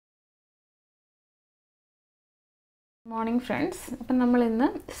Morning friends. അപ്പോൾ നമ്മൾ ഇന്ന്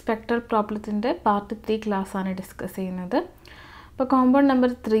സ്പെക്ട്രൽ പ്രോബ്ലത്തിന്റെ പാർട്ട് 3 ക്ലാസ് ആണ് ഡിസ്കസ് ചെയ്യുന്നത്. അപ്പോൾ കോമ്പൗണ്ട് നമ്പർ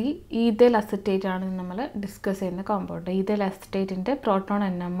 3 ഈഥൈൽ അസറ്റേറ്റ് ആണ് നമ്മൾ ഡിസ്കസ് ചെയ്യുന്ന compound. Ethyl അസറ്റേറ്റിന്റെ proton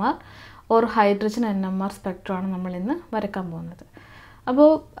NMR or hydrogen NMR spectrum ആണ് നമ്മൾ ഇന്ന് വരയ്ക്കാൻ പോകുന്നത്. അപ്പോൾ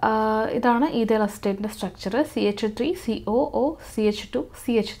ഇതാണ് ethyl അസറ്റേറ്റിന്റെ structure CH3 COO CH2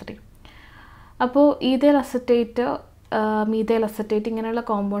 CH3. അപ്പോൾ ഈഥൈൽ അസറ്റേറ്റ് മീഥൈൽ അസറ്റേറ്റ് ഇങ്ങനെയുള്ള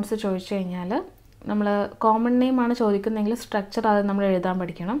കോമ്പൗണ്ട്സ് ചോദിച്ചു കഴിഞ്ഞാൽ നമ്മൾ കോമൺ നെയിം ആണ് ചോദിക്കുന്നതെങ്കിൽ സ്ട്രക്ചർ അത് നമ്മൾ എഴുതാൻ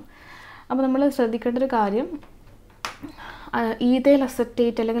പഠിക്കണം. അപ്പോൾ നമ്മൾ ശ്രദ്ധിക്കേണ്ട ഒരു കാര്യം ഈഥൈൽ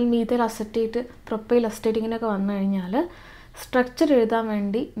അസറ്റേറ്റ് അല്ലെങ്കിൽ മീഥൈൽ അസറ്റേറ്റ് പ്രൊപ്പൈൽ അസറ്റേറ്റ് ഇങ്ങനെയൊക്കെ വന്നു കഴിഞ്ഞാൽ സ്ട്രക്ചർ എഴുതാൻ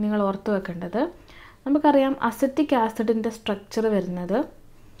വേണ്ടി നിങ്ങൾ ഓർത്ത് വെക്കേണ്ടത്, നമുക്കറിയാം അസറ്റിക് ആസിഡിൻ്റെ സ്ട്രക്ചർ വരുന്നത്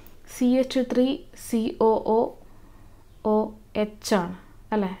CH3 COOOH ആണ്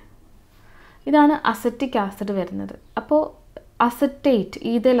അല്ലേ. ഇതാണ് അസറ്റിക് ആസിഡ് വരുന്നത്. അപ്പോൾ അസറ്റേറ്റ്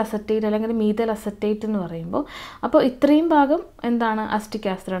ഈഥൈൽ അസറ്റേറ്റ് അല്ലെങ്കിൽ മീഥൈൽ അസറ്റേറ്റ് എന്ന് പറയുമ്പോൾ അപ്പോൾ ഇത്രയും ഭാഗം എന്താണ് അസറ്റിക്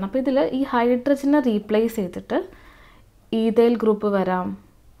ആസിഡാണ്. അപ്പോൾ ഇതിൽ ഈ ഹൈഡ്രജനെ റീപ്ലേസ് ചെയ്തിട്ട് ഈഥൈൽ ഗ്രൂപ്പ് വരാം,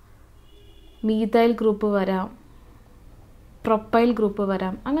 മീഥൈൽ ഗ്രൂപ്പ് വരാം, പ്രൊപ്പൈൽ ഗ്രൂപ്പ്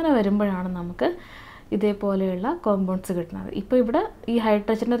വരാം. അങ്ങനെ വരുമ്പോഴാണ് നമുക്ക് ഇതേപോലെയുള്ള കോമ്പൗണ്ട്സ് കിട്ടുന്നത്. ഇപ്പോൾ ഇവിടെ ഈ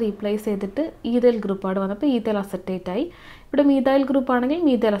ഹൈഡ്രജനെ റീപ്ലേസ് ചെയ്തിട്ട് ഈഥൈൽ ഗ്രൂപ്പാണ് വന്നപ്പോൾ ഈഥൈൽ അസറ്റേറ്റായി. ഇവിടെ മീഥൈൽ ഗ്രൂപ്പ് ആണെങ്കിൽ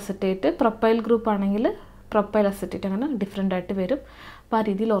മീഥൈൽ അസറ്റേറ്റ്, പ്രൊപ്പൈൽ ഗ്രൂപ്പ് ആണെങ്കിൽ പ്രൊപ്പൈൽ അസറ്റേറ്റ്, അങ്ങനെ ഡിഫറെൻ്റ് ആയിട്ട് വരും. അപ്പോൾ ആ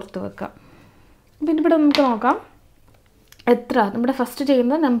രീതിയിൽ ഓർത്ത് വെക്കാം. പിന്നെ ഇവിടെ നമുക്ക് നോക്കാം എത്ര നമ്മുടെ ഫസ്റ്റ്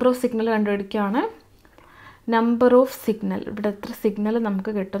ചെയ്യുന്നത് number of signal കണ്ടുപിടിക്കുകയാണ്. Number of signal, ഇവിടെ എത്ര സിഗ്നൽ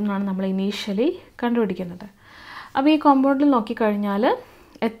നമുക്ക് കിട്ടും എന്നാണ് നമ്മൾ ഇനീഷ്യലി കണ്ടുപിടിക്കുന്നത്. അപ്പോൾ ഈ കോമ്പൗണ്ടിൽ നോക്കിക്കഴിഞ്ഞാൽ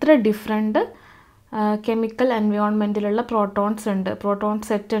എത്ര ഡിഫറെൻറ്റ് കെമിക്കൽ എൻവയോൺമെൻറ്റിലുള്ള പ്രോട്ടോൺസ് ഉണ്ട്, പ്രോട്ടോൺ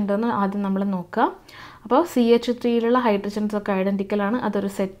സെറ്റ് ഉണ്ടെന്ന് ആദ്യം നമ്മൾ നോക്കുക. അപ്പോൾ CH3യിലുള്ള ഹൈഡ്രജൻസ് ഒക്കെ ഐഡൻറ്റിക്കലാണ്,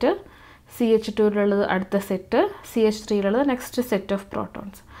 അതൊരു സെറ്റ്. CH2യിലുള്ളത് അടുത്ത set, CH3യിലുള്ളത് next set of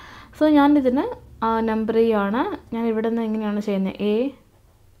protons. So ഞാൻ ഇതിന് നമ്പർ ചെയ്യാണ്. ഞാൻ ഇവിടെ നിന്ന് എങ്ങനെയാണ് ചെയ്യുന്നത്, A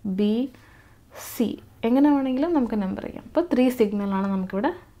B C എങ്ങനെ വേണമെങ്കിലും നമുക്ക് നമ്പർ ചെയ്യാം. അപ്പോൾ 3 സിഗ്നലാണ്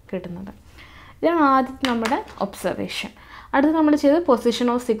നമുക്കിവിടെ കിട്ടുന്നത്. ഇതാണ് ആദ്യത്തെ നമ്മുടെ ഒബ്സർവേഷൻ. അടുത്ത് നമ്മൾ ചെയ്തത് പൊസിഷൻ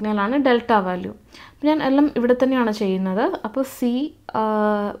ഓഫ് സിഗ്നലാണ്, ഡെൽറ്റ വാല്യൂ. അപ്പോൾ ഞാൻ എല്ലാം ഇവിടെ തന്നെയാണ് ചെയ്യുന്നത്. അപ്പോൾ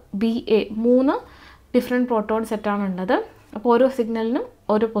CBA 3 ഡിഫറെൻറ്റ് പ്രോട്ടോൺ സെറ്റാണ് ഉള്ളത്. അപ്പോൾ ഓരോ സിഗ്നലിനും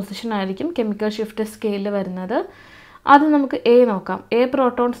ഓരോ പൊസിഷനായിരിക്കും കെമിക്കൽ ഷിഫ്റ്റ് സ്കെയിലിൽ വരുന്നത്. ആദ്യം നമുക്ക് A നോക്കാം. A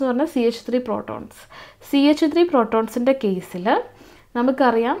പ്രോട്ടോൺസ് എന്ന് പറഞ്ഞാൽ CH3 പ്രോട്ടോൺസ്. CH3 പ്രോട്ടോൺസിൻ്റെ കേസിൽ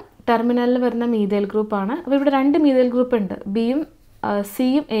നമുക്കറിയാം ടെർമിനലിൽ വരുന്ന മീഥൈൽ ഗ്രൂപ്പാണ്. അപ്പോൾ ഇവിടെ 2 മീഥൈൽ ഗ്രൂപ്പ് ഉണ്ട്, Bയും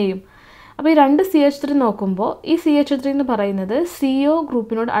Cയും Aയും. അപ്പോൾ ഈ 2 CH3 നോക്കുമ്പോൾ ഈ CH3 എന്ന് പറയുന്നത് CO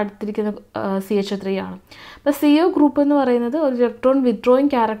ഗ്രൂപ്പിനോട് അടുത്തിരിക്കുന്ന CH3 ആണ്. അപ്പോൾ CO ഗ്രൂപ്പ് എന്ന് പറയുന്നത് ഒരു ഇലക്ട്രോൺ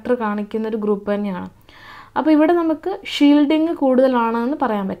വിത്ഡ്രോയിങ് ക്യാരക്ടർ കാണിക്കുന്ന ഒരു ഗ്രൂപ്പ് തന്നെയാണ്. അപ്പോൾ ഇവിടെ നമുക്ക് ഷീൽഡിങ് കൂടുതലാണെന്ന്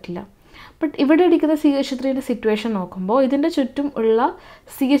പറയാൻ പറ്റില്ല. ബട്ട് ഇവിടെ ഇരിക്കുന്ന CH3യുടെ സിറ്റുവേഷൻ നോക്കുമ്പോൾ ഇതിൻ്റെ ചുറ്റും ഉള്ള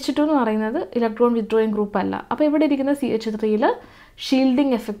CH2 എന്ന് പറയുന്നത് ഇലക്ട്രോൺ വിത്ഡ്രോയിങ് ഗ്രൂപ്പ് അല്ല. അപ്പോൾ ഇവിടെ ഇരിക്കുന്ന CH3യിൽ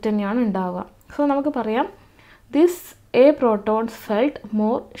ഷീൽഡിങ് എഫക്റ്റ് തന്നെയാണ് ഉണ്ടാവുക. സോ നമുക്ക് പറയാം this A protons felt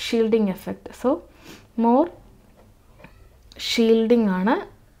more shielding effect. So more shielding ആണ്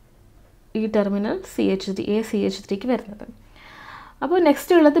ഈ ടെർമിനൽ CH3ക്ക് വരുന്നത്. അപ്പോൾ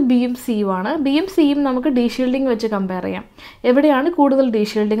നെക്സ്റ്റ് ഉള്ളത് Bയും Cയും ആണ്. Bയും Cയും നമുക്ക് ഡീഷീൽഡിങ് വെച്ച് കമ്പയർ ചെയ്യാം. എവിടെയാണ് കൂടുതൽ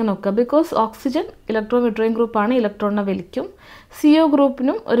ഡീഷീൽഡിങ് നോക്കുക, ബിക്കോസ് ഓക്സിജൻ ഇലക്ട്രോൺ വിഡ്രോയിങ് ഗ്രൂപ്പാണ്, ഇലക്ട്രോണിനെ വലിക്കും. CO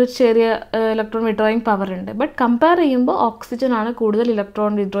ഗ്രൂപ്പിനും ഒരു ചെറിയ ഇലക്ട്രോൺ വിഡ്രോയിങ് പവർ ഉണ്ട്. ബട്ട് കമ്പയർ ചെയ്യുമ്പോൾ ഓക്സിജൻ ആണ് കൂടുതൽ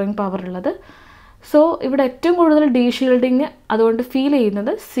ഇലക്ട്രോൺ വിഡ്രോയിങ് പവർ ഉള്ളത്. സോ ഇവിടെ ഏറ്റവും കൂടുതൽ ഡീഷീൽഡിങ് അതുകൊണ്ട് ഫീൽ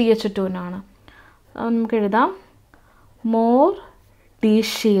ചെയ്യുന്നത് CH2നാണ്. നമുക്ക് എഴുതാം മോർ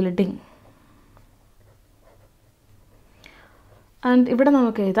ഡീഷീൽഡിങ്. ആൻഡ് ഇവിടെ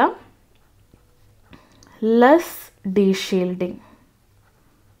നമുക്ക് എഴുതാം ലെസ് ഡീഷീൽഡിങ്.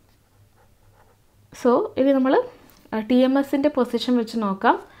 സോ ഇനി നമ്മൾ TMSൻ്റെ പൊസിഷൻ വെച്ച്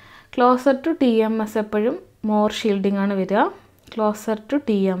നോക്കാം. ക്ലോസർ ടു TMS എപ്പോഴും മോർ ഷീൽഡിങ് ആണ് വരിക, ക്ലോസർ ടു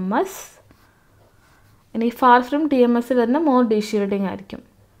TMS. ഇനി ഫാർ ഫ്രം TMS വരുന്ന മോർ ഡീഷീൽഡിങ് ആയിരിക്കും,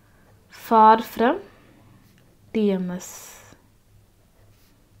 ഫാർ ഫ്രം TMS.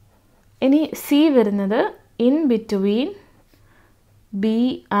 ഇനി C വരുന്നത് in between B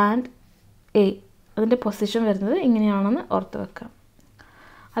and A, അതിൻ്റെ പൊസിഷൻ വരുന്നത് ഇങ്ങനെയാണെന്ന് ഓർത്ത് വെക്കാം.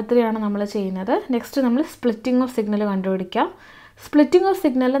 അത്രയാണ് നമ്മൾ ചെയ്യുന്നത്. നെക്സ്റ്റ് നമ്മൾ സ്പ്ലിറ്റിംഗ് ഓഫ് സിഗ്നൽ കണ്ടുപിടിക്കാം. സ്പ്ലിറ്റിംഗ് ഓഫ്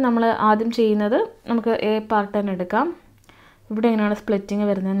സിഗ്നലിൽ നമ്മൾ ആദ്യം ചെയ്യുന്നത് നമുക്ക് A പാർട്ട് തന്നെ എടുക്കാം. ഇവിടെ എങ്ങനെയാണ് സ്പ്ലിറ്റിങ്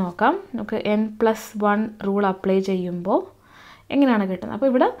വരുന്നതെന്ന് നോക്കാം. നമുക്ക് N+1 റൂൾ അപ്ലൈ ചെയ്യുമ്പോൾ എങ്ങനെയാണ് കിട്ടുന്നത്. അപ്പോൾ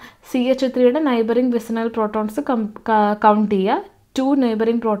ഇവിടെ CH3യുടെ നൈബറിംഗ് വിസിനൽ പ്രോട്ടോൺസ് കൗണ്ട് ചെയ്യുക. 2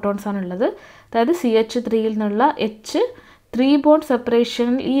 നൈബറിംഗ് പ്രോട്ടോൺസ് ആണുള്ളത്. അതായത് CH3യിൽ നിന്നുള്ള H 3 ബോണ്ട്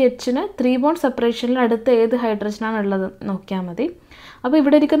സെപ്പറേഷനിൽ, ഈ Hന് 3 ബോണ്ട് സെപ്പറേഷനിൽ അടുത്ത ഏത് ഹൈഡ്രജനാണ് ഉള്ളത് നോക്കിയാൽ മതി. അപ്പോൾ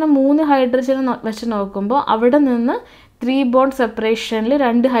ഇവിടെ ഇരിക്കുന്ന 3 ഹൈഡ്രജൻ വെച്ച് നോക്കുമ്പോൾ അവിടെ നിന്ന് 3 ബോണ്ട് സെപ്പറേഷനിൽ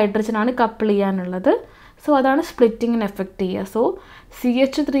 2 ഹൈഡ്രജനാണ് കപ്പിൾ ചെയ്യാനുള്ളത്. സോ അതാണ് സ്പ്ലിറ്റിങ്ങിന് എഫക്റ്റ് ചെയ്യുക. സോ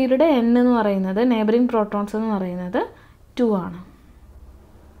CH3യുടെ N എന്ന് പറയുന്നത് നെയ്ബറിംഗ് പ്രോട്ടോൺസ് എന്ന് പറയുന്നത് 2 ആണ്.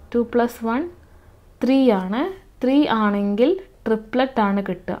 2 + 1 3 ആണ്. 3 ആണെങ്കിൽ ട്രിപ്ലറ്റ് ആണ്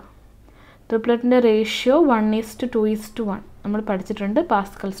കിട്ടുക. ട്രിപ്ലറ്റിൻ്റെ റേഷ്യോ 1:2:1 നമ്മൾ പഠിച്ചിട്ടുണ്ട്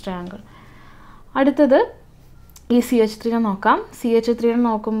പാസ്കൽസ് ട്രയാങ്കിൾ. അടുത്തത് ഈ CH3 നോക്കാം. CH3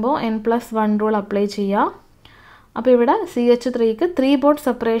 നോക്കുമ്പോൾ N+1 റൂൾ അപ്ലൈ ചെയ്യുക. അപ്പോൾ ഇവിടെ CH3ക്ക് 3 ബോണ്ട്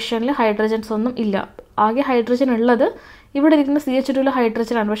സെപ്പറേഷനിൽ ഹൈഡ്രജൻസ് ഒന്നും ഇല്ല. ആകെ ഹൈഡ്രജൻ ഉള്ളത് ഇവിടെ ഇരിക്കുന്ന CH2ൽ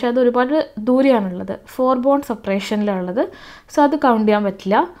ഹൈഡ്രജനാണ്, പക്ഷേ അത് ഒരുപാട് ദൂരെയാണുള്ളത്. 4 ബോണ്ട് സെപ്പറേഷനിലുള്ളത്. സോ അത് കൗണ്ട് ചെയ്യാൻ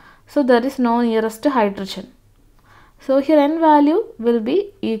പറ്റില്ല. So there is no nearest hydrogen. So here N value will be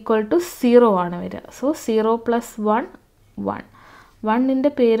equal to 0 ആണ് വരിക. സോ 0 + 1 1.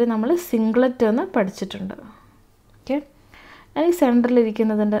 1ൻ്റെ പേര് നമ്മൾ സിംഗ്ലറ്റ് എന്ന് പഠിച്ചിട്ടുണ്ട്. ഓക്കെ, ഈ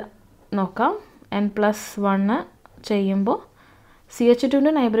സെൻറ്ററിലിരിക്കുന്നതിൻ്റെ നോക്കാം. N+1 ചെയ്യുമ്പോൾ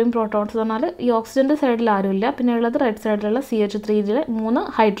CH2ൻ്റെ നൈബറിംഗ് പ്രോട്ടോൺസ് എന്ന് പറഞ്ഞാൽ ഈ ഓക്സിജൻ്റെ സൈഡിൽ ആരുമില്ല, പിന്നെ ഉള്ളത് റൈറ്റ് സൈഡിലുള്ള CH3യിലെ 3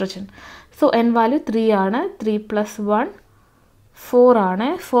 ഹൈഡ്രജൻ. സോ N വാല്യൂ 3 ആണ്. 3 + 1 4 ആണ്.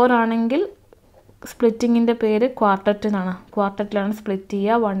 4 ആണെങ്കിൽ സ്പ്ലിറ്റിങ്ങിൻ്റെ പേര് ക്വാർട്ടറ്റ് എന്നാണ്. ക്വാർട്ടറ്റിലാണ് സ്പ്ലിറ്റ്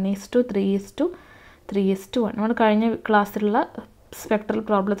ചെയ്യുക. 1:3:3:1. നമ്മൾ കഴിഞ്ഞ ക്ലാസ്സിലുള്ള സ്പെക്ട്രൽ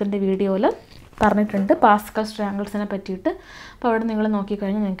പ്രോബ്ലത്തിൻ്റെ വീഡിയോയിൽ പറഞ്ഞിട്ടുണ്ട് പാസ്കൽസ് ട്രയാങ്കിൾസിനെ പറ്റിയിട്ട്. അപ്പോൾ അവിടെ നിങ്ങൾ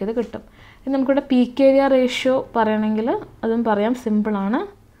നോക്കിക്കഴിഞ്ഞാൽ നിങ്ങൾക്കിത് കിട്ടും. ഇനി നമുക്കിവിടെ പീക്ക് ഏരിയ റേഷ്യോ പറയണമെങ്കിൽ അതും പറയാം, സിമ്പിളാണ്.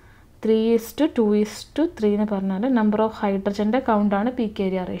 3:2:3 എന്ന് പറഞ്ഞാൽ number of ഹൈഡ്രജൻ്റെ കൗണ്ടാണ് peak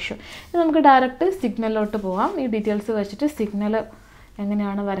area ratio. ഇനി നമുക്ക് ഡയറക്റ്റ് സിഗ്നലിലോട്ട് പോകാം. ഈ ഡീറ്റെയിൽസ് വെച്ചിട്ട് സിഗ്നൽ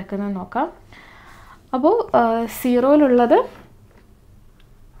എങ്ങനെയാണ് വരക്കുന്നത് നോക്കാം. അപ്പോൾ 0യിലുള്ളത്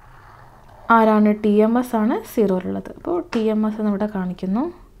ആരാണ്? TMS ആണ് 0യിലുള്ളത്. അപ്പോൾ TMS എന്നിവിടെ കാണിക്കുന്നു.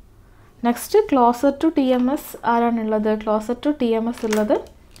 Next closer to TMS ആരാണുള്ളത്? Closer to TMS ഉള്ളത്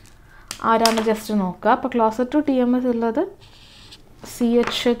ആരാണ് ജസ്റ്റ് നോക്കുക. അപ്പോൾ ക്ലോസർ ടു TMS ഉള്ളത്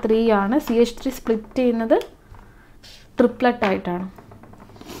CH3 ആണ്. CH3 സ്പ്ലിറ്റ് ചെയ്യുന്നത് ട്രിപ്ലറ്റ് ആയിട്ടാണ്.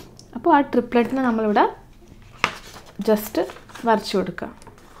 അപ്പോൾ ആ ട്രിപ്ലറ്റിനെ നമ്മളിവിടെ ജസ്റ്റ് വരച്ചു കൊടുക്കുക.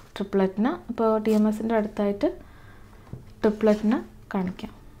 ട്രിപ്ലറ്റിന് ഇപ്പോൾ TMSൻ്റെ അടുത്തായിട്ട് ട്രിപ്ലറ്റിന്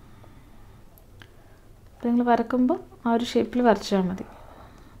കാണിക്കാം. അപ്പോൾ നിങ്ങൾ വരക്കുമ്പോൾ ആ ഒരു ഷേപ്പിൽ വരച്ചാൽ മതി.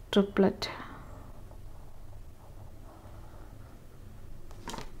 ട്രിപ്ലറ്റ്.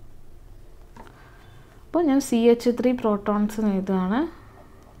 അപ്പോൾ ഞാൻ CH3 പ്രോട്ടോൺസ് എഴുതുകയാണ്.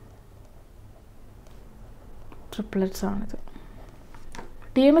 ട്രിപ്ലറ്റ്സ് ആണിത്.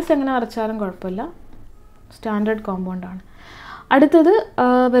 TMS എങ്ങനെ വരച്ചാലും കുഴപ്പമില്ല, സ്റ്റാൻഡേർഡ് കോമ്പൗണ്ടാണ്. അടുത്തത്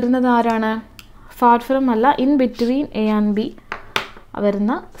വരുന്നത് ആരാണ്? ഫാർ ഫ്രം അല്ല, in between A and B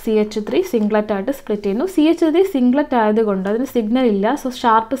വരുന്ന CH3 സിംഗ്ലറ്റ് ആയിട്ട് സ്പ്ലിറ്റ് ചെയ്യുന്നു. CH3 സിംഗ്ലറ്റ് ആയതുകൊണ്ട് അതിന് സിഗ്നൽ ഇല്ല. സോ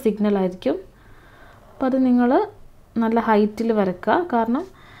ഷാർപ്പ് സിഗ്നൽ ആയിരിക്കും. അപ്പോൾ അത് നിങ്ങൾ നല്ല ഹൈറ്റിൽ വരക്കുക. കാരണം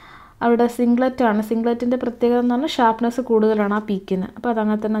അവിടെ സിംഗ്ലറ്റ് ആണ്. സിംഗ്ലറ്റിൻ്റെ പ്രത്യേകത എന്ന് പറഞ്ഞാൽ ഷാർപ്നെസ് കൂടുതലാണ് ആ പീക്കിന്. അപ്പോൾ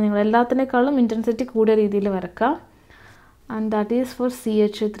അതങ്ങനെ തന്നെ നിങ്ങൾ എല്ലാത്തിനേക്കാളും ഇൻറ്റൻസിറ്റി കൂടിയ രീതിയിൽ വരക്കുക. And that is four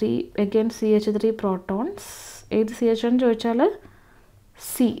CH3. Again CH3 protons. ഏത് CH എന്ന് ചോദിച്ചാൽ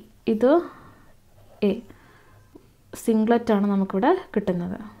C, ഇത് A. സിംഗ്ലറ്റ് ആണ് നമുക്കിവിടെ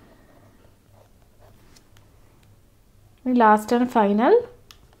കിട്ടുന്നത്. ഇനി ലാസ്റ്റ് ആണ് final.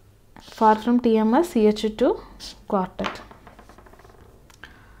 Far from TMS CH2 quartet.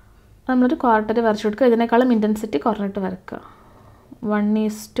 നമ്മളൊരു ക്വാർട്ടറ്റ് വരച്ചു കൊടുക്കുക. ഇതിനേക്കാളും ഇൻറ്റൻസിറ്റി കുറഞ്ഞിട്ട് വരക്കുക.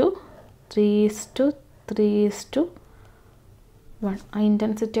 1:3:3:1. ആ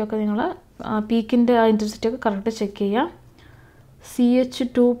ഇൻറ്റൻസിറ്റിയൊക്കെ നിങ്ങൾ പീക്കിൻ്റെ ആ ഇൻറ്റൻസിറ്റിയൊക്കെ കറക്റ്റ് ചെക്ക് ചെയ്യുക.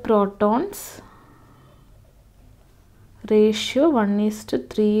 CH2 protons ratio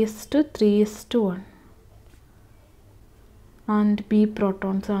 1:3:3:1. And B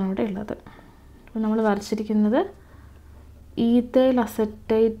protons ആണ് ഇവിടെ ഉള്ളത്. അപ്പോൾ നമ്മൾ വരച്ചിരിക്കുന്നത് ഈഥൈൽ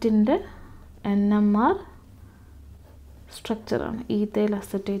അസറ്റേറ്റിൻ്റെ NMR സ്ട്രക്ചറാണ്. Ethyl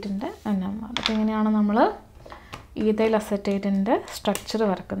അസറ്റേറ്റിൻ്റെ NMR. അപ്പോൾ ഇങ്ങനെയാണ് നമ്മൾ ഈഥൈൽ അസറ്റേറ്റിൻ്റെ സ്ട്രക്ചർ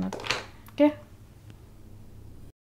വരക്കുന്നത്. ഓക്കെ.